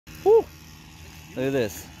Woo. Look at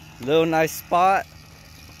this. Little nice spot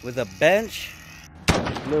with a bench.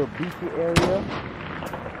 Little beachy area.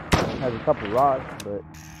 Has a couple rocks, but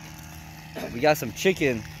we got some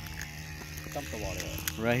chicken. Dump the water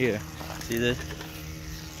out. Right here. See this?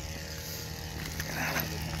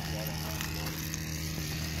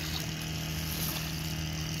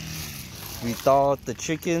 We thawed the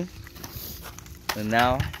chicken, and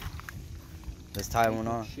now let's tie one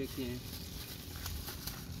on. Chicken.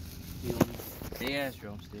 Big ass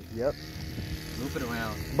drumstick. Yep. Move it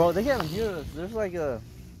around. Bro, they can't hear us. There's like a.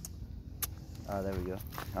 Oh, there we go.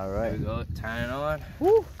 All right. There we go. Tying it on.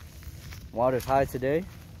 Woo. Water's high today.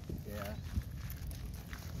 Yeah.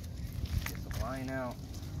 Get some line out.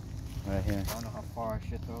 Right here. I don't know how far I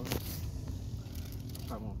should throw it.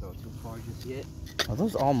 Probably won't throw it too far just yet. Are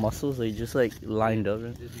those all mussels? They just like lined up?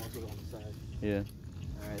 There's mussels on the side. Yeah.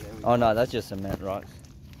 Alright, there we go. Oh no, that's just cement rocks.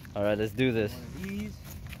 All right, let's do this. One of these.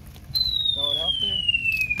 Throw it out there.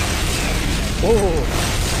 Oh.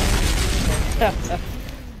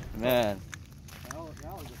 Man. That was a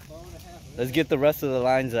throw and a half. Let's get the rest of the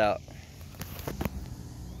lines out.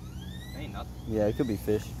 Ain't nothing. Yeah, it could be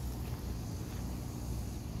fish.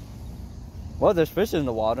 Well, there's fish in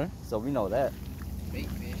the water, so we know that. Big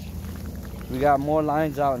fish. We got more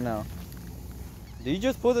lines out now. Did you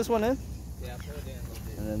just pull this one in? Yeah, I put it in a little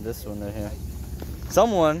bit. And then this one right here.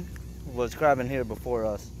 Someone was crabbing here before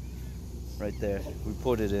us. Right there. We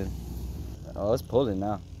put it in. Oh, it's pulling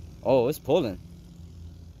now. Oh, it's pulling.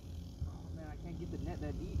 Oh man, I can't get the net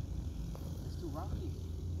that deep. It's too rocky.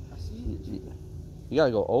 I see it. You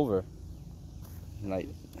gotta go over. Like,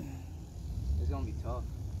 It's gonna be tough.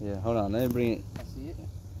 yeah, hold on. Let me bring it. I see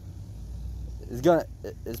it.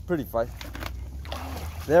 It's pretty fine.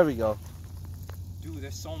 There we go. Dude,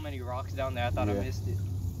 there's so many rocks down there. I thought I missed it.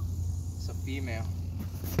 It's a female.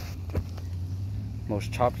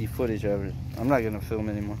 Most choppy footage ever. I'm not gonna film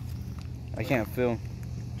anymore. I can't film.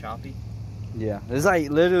 Choppy? Yeah, it's like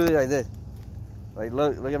literally like this. Like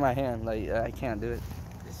look at my hand. Like I can't do it.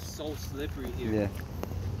 It's so slippery here. Yeah.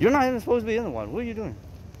 You're not even supposed to be in the water. What are you doing?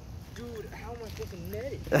 Dude, how am I supposed to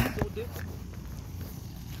net it? It's so different.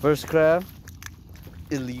 First crab.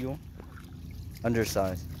 Illegal.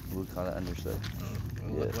 Undersized. We'll call it undersized.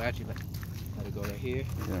 We'll actually let it go right here.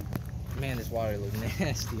 Yeah. Man, this water looks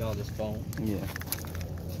nasty. All this foam. Yeah.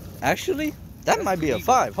 Actually, that might be a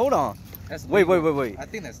 5. Hold on. That's wait. I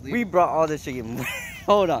think that's legal. We brought all this chicken.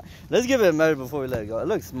 Hold on. Let's give it a measure before we let it go. It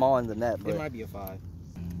looks small in the net, but It might be a 5.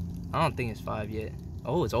 I don't think it's 5 yet.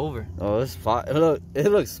 Oh, it's over. oh, it's 5. Look, it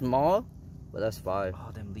looks small, but that's 5.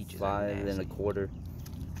 Oh, them leeches. 5 and a quarter.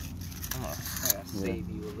 I gotta save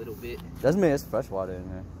you a little bit. That's me. It's fresh water in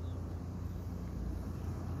there.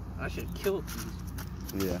 I should have killed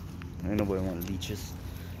these. Yeah. Ain't nobody want leeches.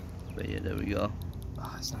 But yeah, there we go.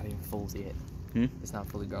 Oh, it's not even full yet. Hmm? It's not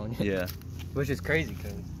fully grown yet. Yeah. Which is crazy,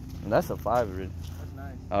 cause And that's a 5 already. that's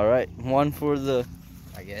nice. All right, one for the.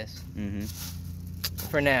 I guess. Mhm.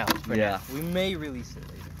 For now. For Yeah. now. We may release it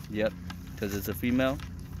later. Yep. Because it's a female.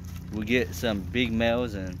 We'll get some big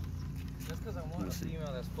males and. Just because I want a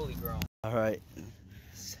female that's fully grown. All right.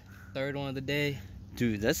 Third one of the day.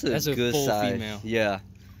 Dude, that's a That's good a full size. female. Yeah.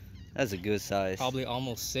 That's a good size. Probably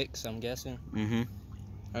almost 6, I'm guessing. Mhm.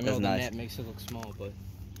 I know That's the nice. net makes it look small, but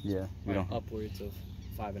Yeah. We don't. upwards of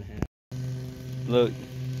 5.5. Look.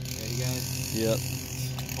 Ready, guys? Yep.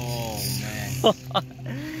 Oh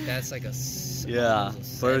man. That's like a Yeah. almost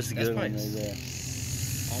a First seven. good one That's right there.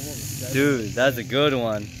 almost a 7. Dude, that's a good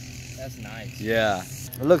one. That's nice. Yeah.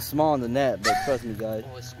 It looks small in the net, but trust me, guys.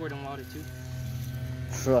 Oh, it's squirting water too.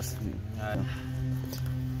 Trust me. Alright.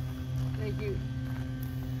 Thank you.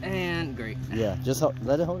 And great. Yeah. Just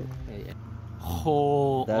let it hold it. Yeah.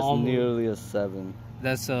 Oh, That's almost. nearly a 7.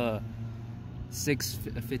 That's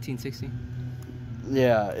 15, 16.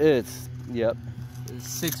 Yeah. It's. Yep.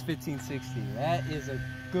 6, 15, 16. That is a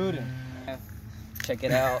good one. Check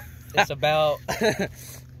it out. It's about.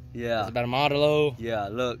 Yeah. It's about a Modelo. Yeah.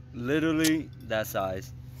 Look, literally that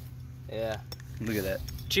size. Yeah. Look at that.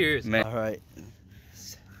 Cheers. Man. All right.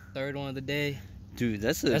 Third one of the day. Dude,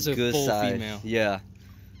 that's a That's good a full size. female. Yeah.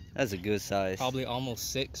 That's a good size. Probably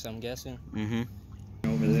almost 6, I'm guessing. Mhm.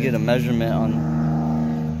 Let's get a measurement on.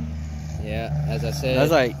 Yeah, as I said.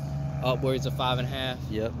 That's like. Upwards of 5.5.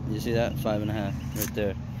 Yep. You see that? 5.5 right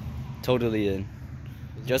there. Totally in.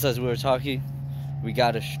 Just as we were talking, we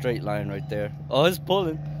got a straight line right there. Oh, it's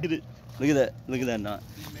pulling. Look at it. Look at that. Look at that knot.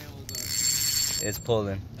 It's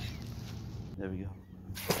pulling. There we go.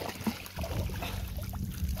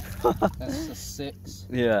 That's a 6.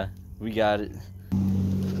 Yeah, we got it.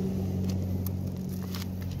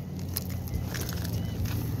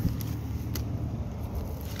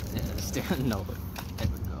 Still no. There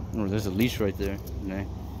we go. Oh, there's a leash right there. Nah.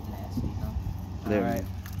 Nasty, huh? There. Alright.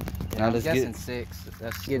 Now Yeah, I'm let's guessing get 6.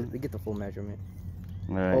 Let's get the full measurement.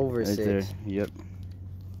 all right, Over right 6. there. Yep.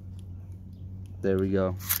 There we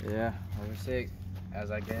go. Yeah, over 6, as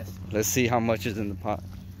I guess. Let's see how much is in the pot.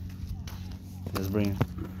 Let's bring it.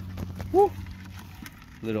 Woo!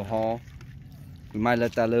 Little haul. We might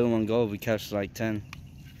let that little one go if we catch like 10.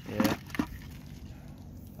 Yeah.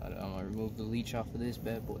 I'm gonna remove the leech off of this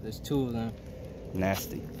bad boy. There's 2 of them.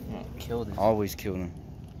 Nasty. I'm gonna kill this. Always kill them.